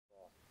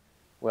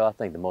Well, I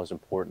think the most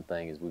important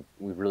thing is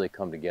we've really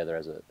come together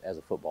as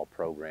a football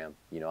program.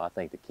 I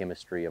think the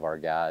chemistry of our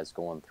guys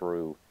going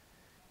through,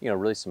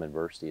 really some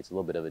adversity. It's a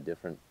little bit of a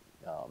different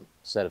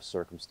set of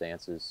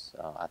circumstances.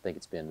 I think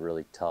it's been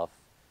really tough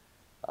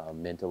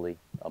mentally,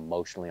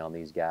 emotionally on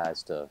these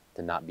guys to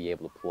not be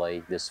able to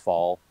play this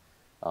fall.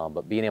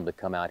 But being able to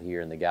come out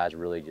here and the guys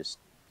really just,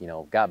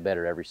 got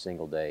better every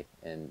single day.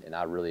 And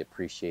I really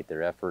appreciate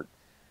their effort.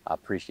 I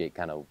appreciate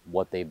kind of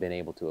what they've been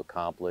able to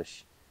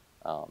accomplish.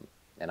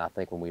 And I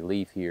think when we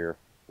leave here,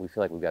 we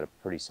feel like we've got a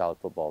pretty solid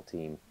football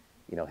team,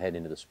 heading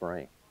into the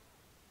spring.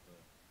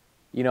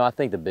 I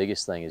think the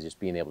biggest thing is just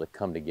being able to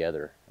come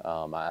together.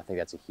 I think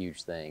that's a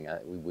huge thing.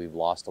 We've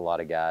lost a lot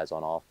of guys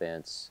on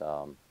offense.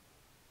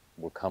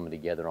 We're coming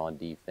together on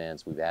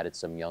defense. We've added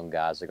some young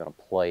guys that are going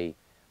to play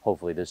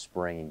hopefully this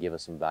spring and give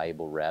us some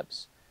valuable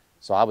reps.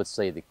 So I would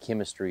say the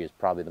chemistry is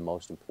probably the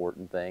most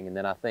important thing. And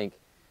then I think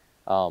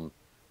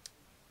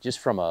just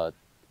from a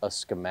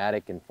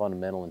schematic and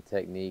fundamental and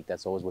technique,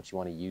 that's always what you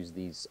want to use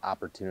these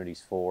opportunities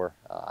for.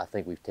 I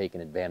think we've taken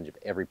advantage of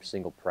every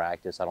single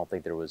practice. I don't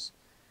think there was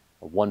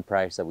one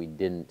practice that we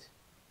didn't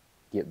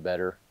get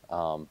better.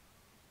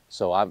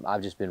 So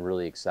I've just been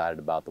really excited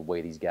about the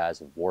way these guys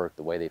have worked,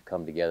 the way they've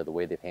come together, the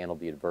way they've handled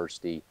the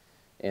adversity.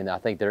 And I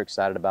think they're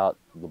excited about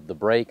the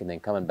break and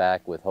then coming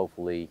back with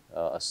hopefully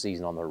a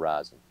season on the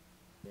horizon.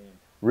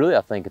 Really,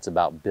 I think it's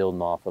about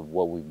building off of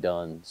what we've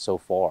done so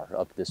far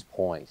up to this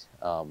point.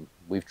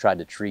 We've tried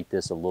to treat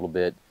this a little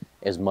bit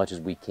as much as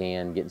we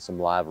can, getting some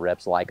live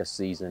reps like a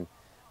season.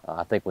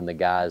 I think when the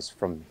guys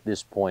from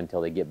this point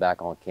until they get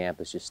back on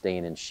campus, just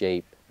staying in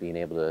shape, being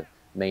able to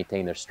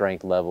maintain their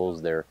strength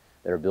levels, their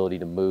ability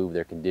to move,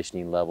 their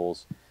conditioning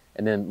levels.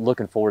 And then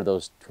looking forward to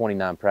those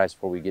 29 practices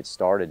before we get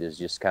started is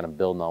just kind of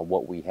building on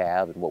what we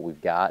have and what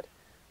we've got.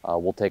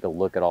 We'll take a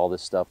look at all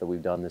this stuff that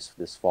we've done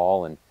this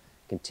fall and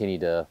continue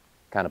to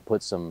kind of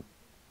put some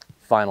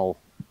final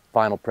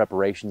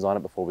preparations on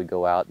it before we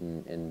go out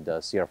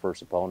and see our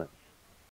first opponent.